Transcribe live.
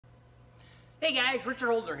Hey guys, Richard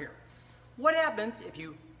Holdner here. What happens if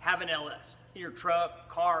you have an LS in your truck,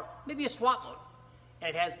 car, maybe a swap mode,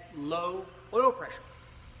 and it has low oil pressure?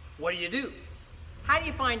 What do? How do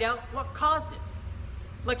you find out what caused it?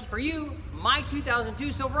 Lucky for you, my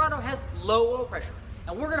 2002 Silverado has low oil pressure,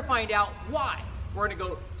 and we're gonna find out why. We're gonna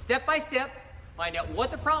go step by step, find out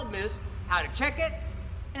what the problem is, how to check it,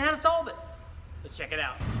 and how to solve it. Let's check it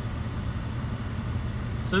out.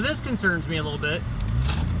 So this concerns me a little bit.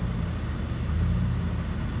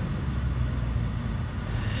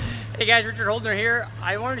 Hey guys, Richard Holdner here.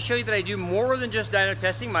 I wanted to show you that I do more than just dyno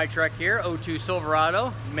testing. My truck here, 02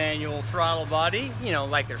 Silverado, manual throttle body, you know,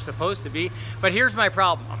 like they're supposed to be. But here's my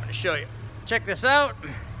problem. I'm gonna show you. Check this out.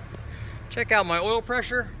 Check out my oil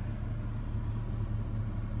pressure.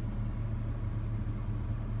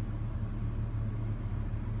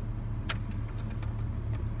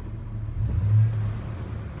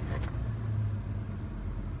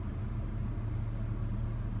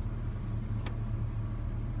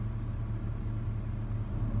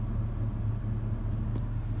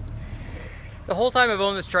 The whole time I've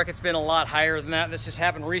owned this truck, it's been a lot higher than that. This just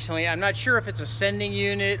happened recently. I'm not sure if it's a sending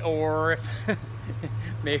unit or if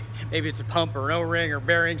maybe it's a pump or an O-ring or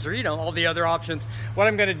bearings or, you know, all the other options. What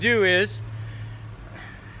I'm gonna do is,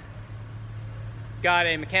 got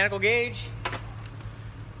a mechanical gauge,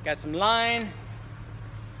 got some line,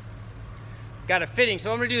 got a fitting. So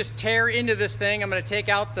what I'm gonna do is tear into this thing. I'm gonna take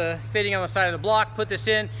out the fitting on the side of the block, put this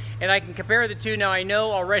in, and I can compare the two. Now I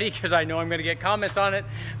know already, because I know I'm gonna get comments on it,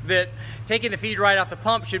 that taking the feed right off the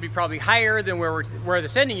pump should be probably higher than where the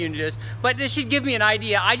sending unit is, but this should give me an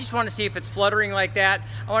idea. I just wanna see if it's fluttering like that.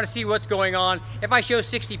 I wanna see what's going on. If I show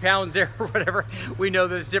 60 pounds there or whatever, we know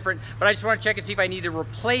that it's different, but I just wanna check and see if I need to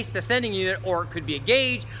replace the sending unit, or it could be a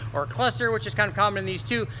gauge or a cluster, which is kind of common in these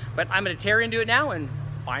two, but I'm gonna tear into it now and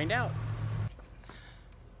find out.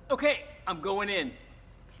 Okay, I'm going in.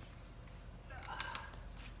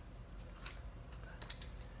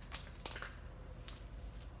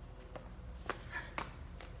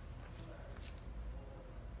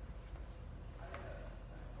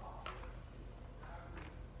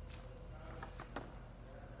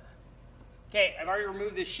 Okay, I've already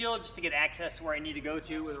removed this shield just to get access to where I need to go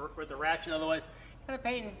to with the ratchet. Otherwise, kind of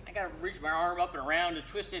pain. I gotta reach my arm up and around and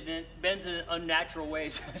twist it, and it bends in unnatural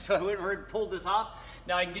ways. So I went and pulled this off.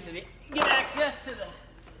 Now I can get access to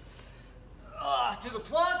the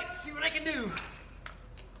plug and see what I can do.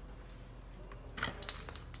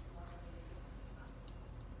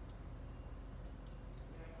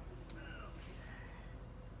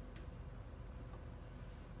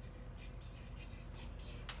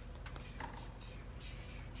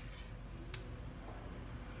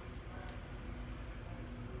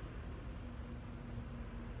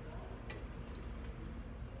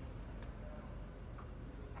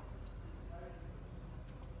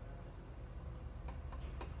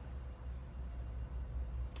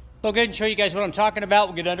 So I'll go ahead and show you guys what I'm talking about.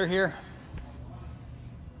 We'll get under here.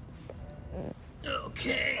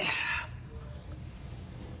 Okay.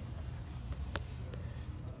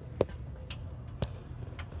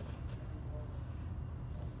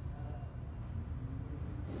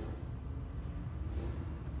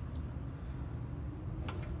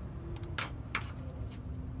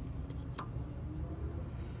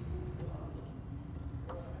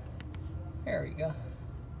 There we go.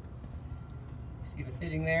 See the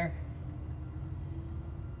fitting there?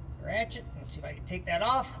 Ratchet. Let's see if I can take that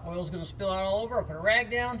off. Oil's gonna spill out all over. I'll put a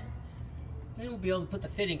rag down, and we'll be able to put the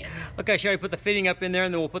fitting in. Okay, I'll show you put the fitting up in there,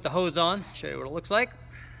 and then we'll put the hose on. Show you what it looks like.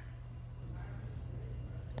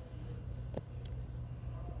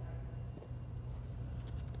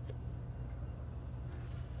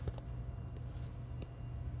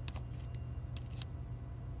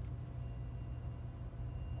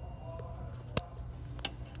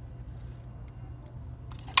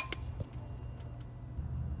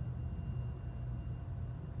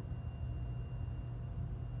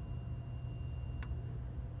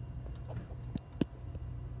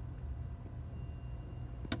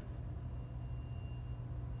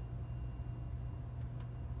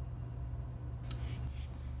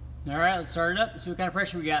 All right, let's start it up and see what kind of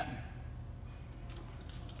pressure we got.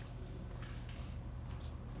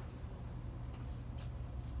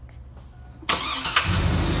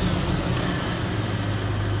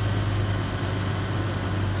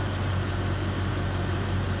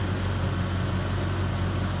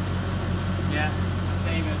 Yeah, it's the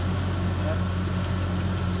same as,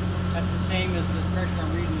 that's the same as the pressure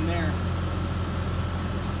I'm reading there.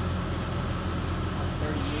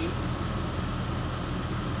 38.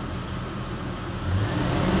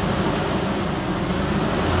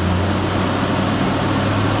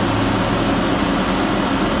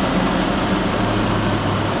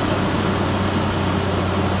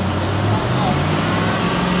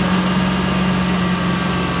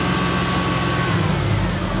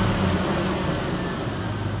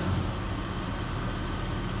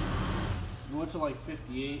 went to like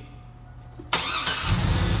 58.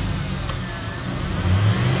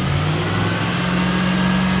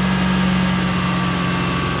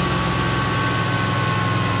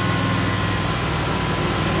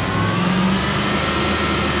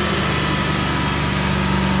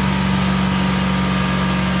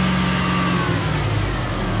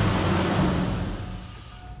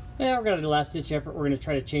 Yeah, we're gonna do a last ditch effort. We're gonna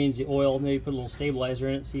try to change the oil, maybe put a little stabilizer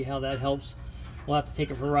in it, see how that helps. We'll have to take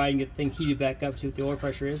it for a ride and get the thing heated back up, see what the oil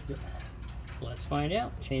pressure is, but let's find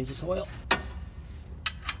out. Change this oil.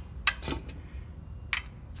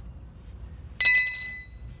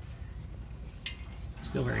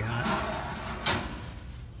 Still very hot.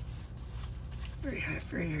 Very hot,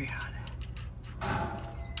 very, very hot.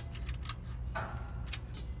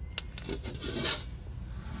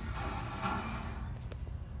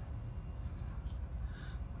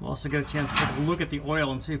 We'll also get a chance to take a look at the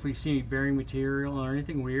oil and see if we see any bearing material or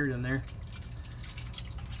anything weird in there.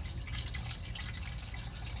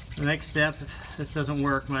 The next step, if this doesn't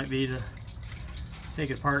work, might be to take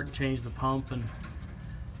it apart and change the pump and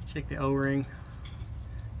check the O-ring.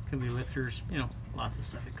 Could be lifters, you know, lots of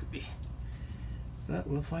stuff it could be. But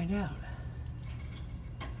we'll find out.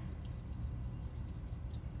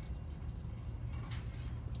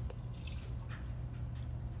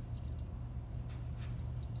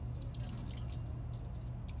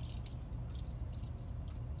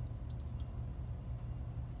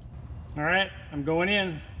 All right, I'm going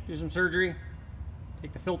in, do some surgery,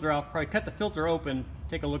 take the filter off, probably cut the filter open,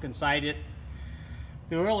 take a look inside it.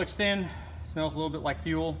 The oil looks thin, smells a little bit like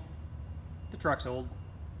fuel. The truck's old.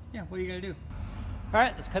 Yeah, what are you gonna do? All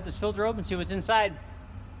right, let's cut this filter open, see what's inside.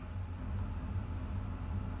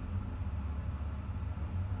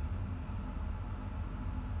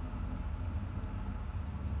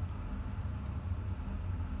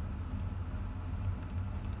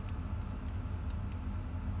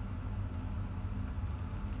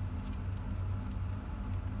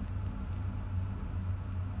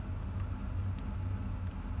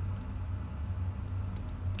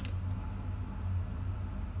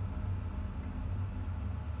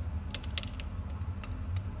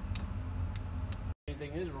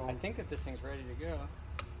 Anything is wrong. I think that this thing's ready to go.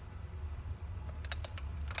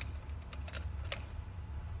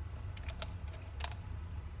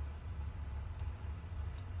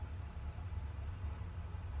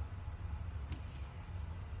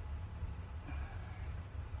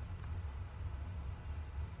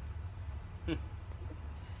 Let's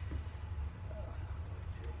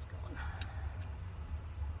see where he's going.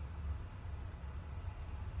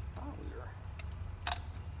 Thought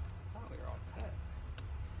we were all cut.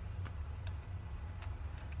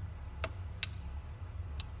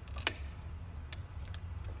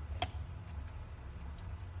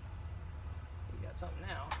 You got something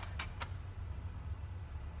now.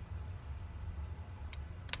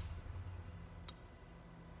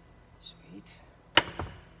 Sweet.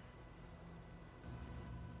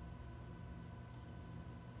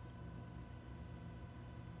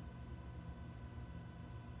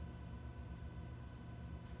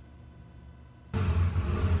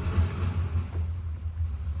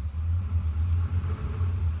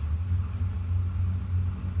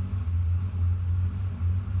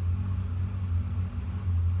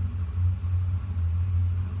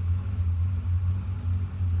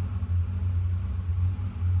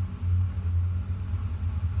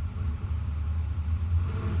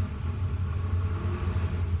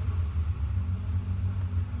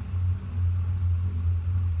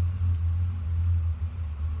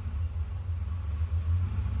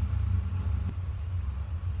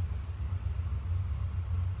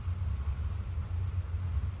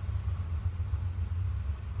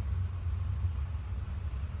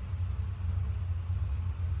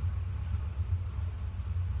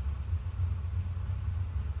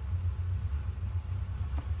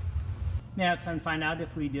 Now it's time to find out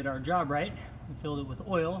if we did our job right. We filled it with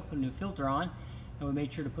oil, put a new filter on, and we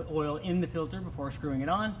made sure to put oil in the filter before screwing it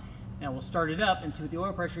on. Now we'll start it up and see what the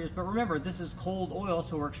oil pressure is, but remember, this is cold oil,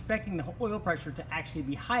 so we're expecting the oil pressure to actually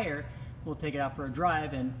be higher. We'll take it out for a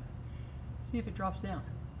drive and see if it drops down.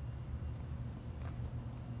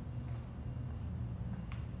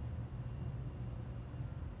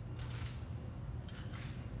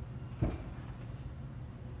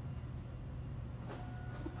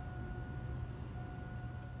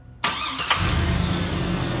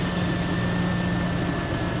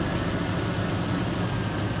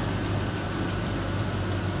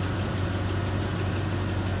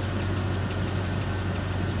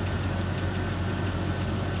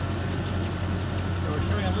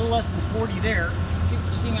 A little less than 40 there. Let's see what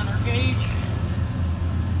we're seeing on our gauge.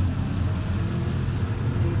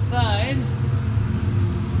 side.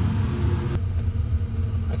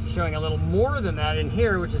 Actually showing a little more than that in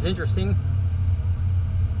here, which is interesting.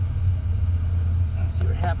 Let's see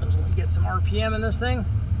what happens when we get some RPM in this thing.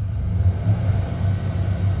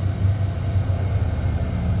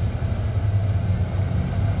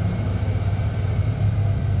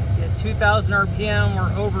 See at 2,000 RPM,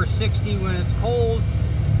 we're over 60 when it's cold.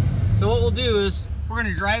 So what we'll do is we're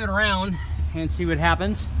going to drive it around and see what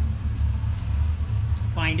happens.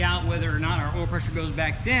 Find out whether or not our oil pressure goes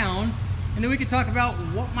back down, and then we can talk about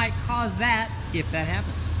what might cause that if that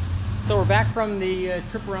happens. So we're back from the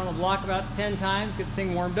trip around the block about 10 times, get the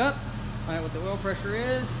thing warmed up, find out what the oil pressure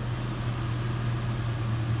is.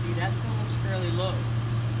 See, that still looks fairly low.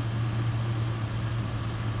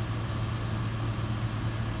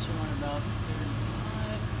 It's showing about 35.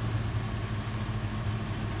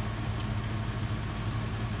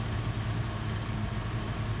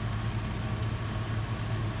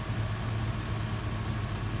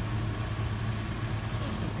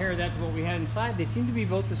 Compare that to what we had inside. They seem to be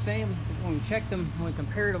both the same when we checked them, when we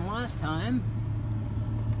compared them last time.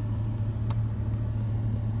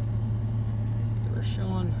 See, we're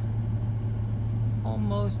showing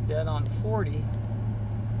almost dead on 40.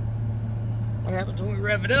 What happens when we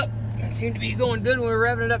rev it up? It seemed to be going good when we were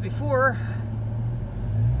revving it up before.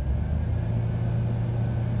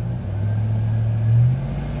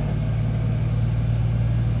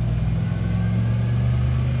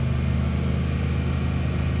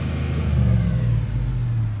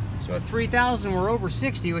 So at 3,000, we're over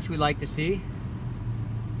 60, which we like to see.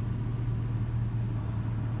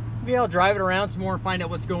 Maybe I'll drive it around some more and find out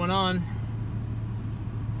what's going on.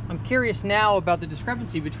 I'm curious now about the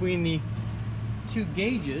discrepancy between the two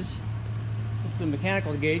gauges. This is a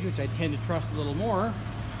mechanical gauge, which I tend to trust a little more.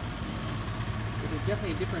 But there's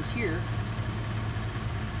definitely a difference here.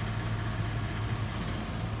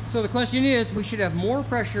 So the question is, we should have more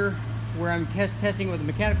pressure where I'm testing with the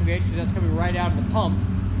mechanical gauge, because that's coming right out of the pump,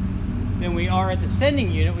 than we are at the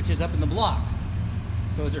sending unit, which is up in the block.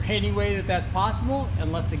 So is there any way that that's possible,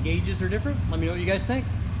 unless the gauges are different? Let me know what you guys think.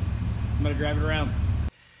 I'm gonna drive it around.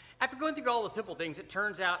 After going through all the simple things, it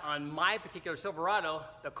turns out on my particular Silverado,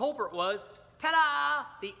 the culprit was, ta-da,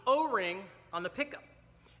 the O-ring on the pickup.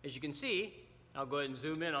 As you can see, I'll go ahead and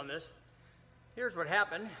zoom in on this. Here's what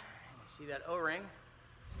happened. See that O-ring?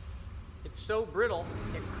 It's so brittle,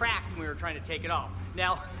 it cracked when we were trying to take it off.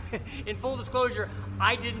 Now, in full disclosure,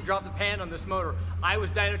 I didn't drop the pan on this motor. I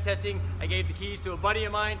was dyno testing, I gave the keys to a buddy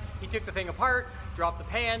of mine, he took the thing apart, dropped the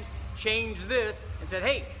pan, changed this, and said,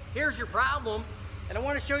 hey, here's your problem, and I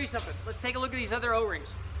want to show you something. Let's take a look at these other O-rings.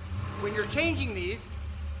 When you're changing these,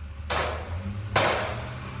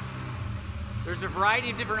 there's a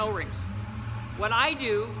variety of different O-rings. What I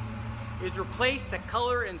do is replace the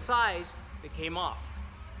color and size that came off.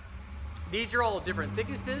 These are all different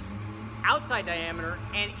thicknesses, outside diameter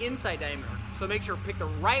and inside diameter. So make sure to pick the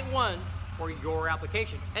right one for your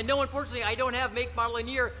application. And no, unfortunately, I don't have make, model, and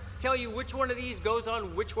year to tell you which one of these goes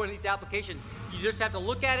on which one of these applications. You just have to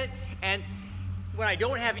look at it, and when I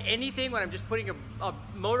don't have anything, when I'm just putting a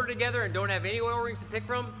motor together and don't have any oil rings to pick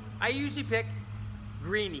from, I usually pick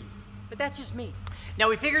greenie. But that's just me. Now,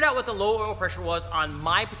 we figured out what the low oil pressure was on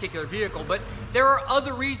my particular vehicle, but there are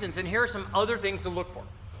other reasons, and here are some other things to look for.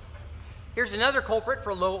 Here's another culprit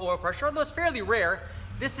for low oil pressure, although it's fairly rare.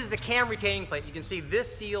 This is the cam retaining plate. You can see this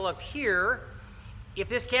seal up here. If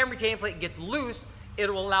this cam retaining plate gets loose, it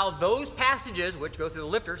will allow those passages, which go through the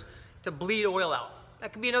lifters, to bleed oil out.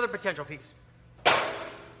 That could be another potential piece.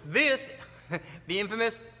 This, the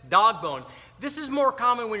infamous dog bone. This is more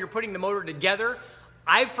common when you're putting the motor together.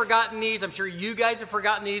 I've forgotten these. I'm sure you guys have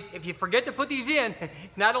forgotten these. If you forget to put these in,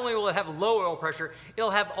 not only will it have low oil pressure,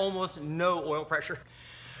 it'll have almost no oil pressure.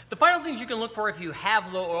 The final things you can look for if you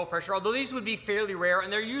have low oil pressure, although these would be fairly rare,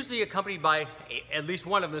 and they're usually accompanied by, at least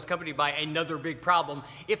one of them is accompanied by another big problem.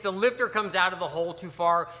 If the lifter comes out of the hole too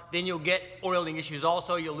far, then you'll get oiling issues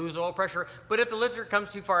also, you'll lose oil pressure. But if the lifter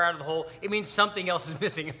comes too far out of the hole, it means something else is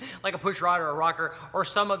missing, like a push rod or a rocker or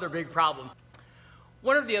some other big problem.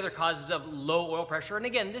 One of the other causes of low oil pressure, and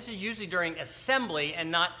again, this is usually during assembly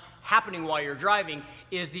and not happening while you're driving,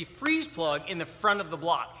 is the freeze plug in the front of the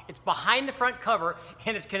block. It's behind the front cover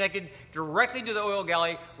and it's connected directly to the oil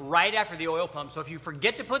galley right after the oil pump. So if you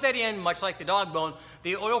forget to put that in, much like the dog bone,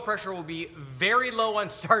 the oil pressure will be very low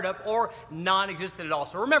on startup or non-existent at all.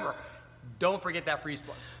 So remember, don't forget that freeze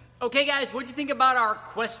plug. Okay guys, what do you think about our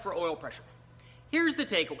quest for oil pressure? Here's the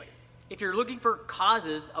takeaway. If you're looking for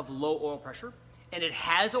causes of low oil pressure and it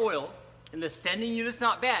has oil and the sending unit's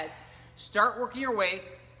not bad, start working your way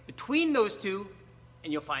between those two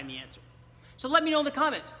and you'll find the answer. So let me know in the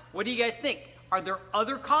comments, what do you guys think? Are there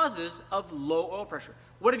other causes of low oil pressure?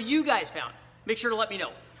 What have you guys found? Make sure to let me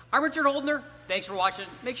know. I'm Richard Holdner. Thanks for watching.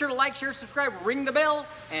 Make sure to like, share, subscribe, ring the bell,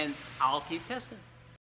 and I'll keep testing.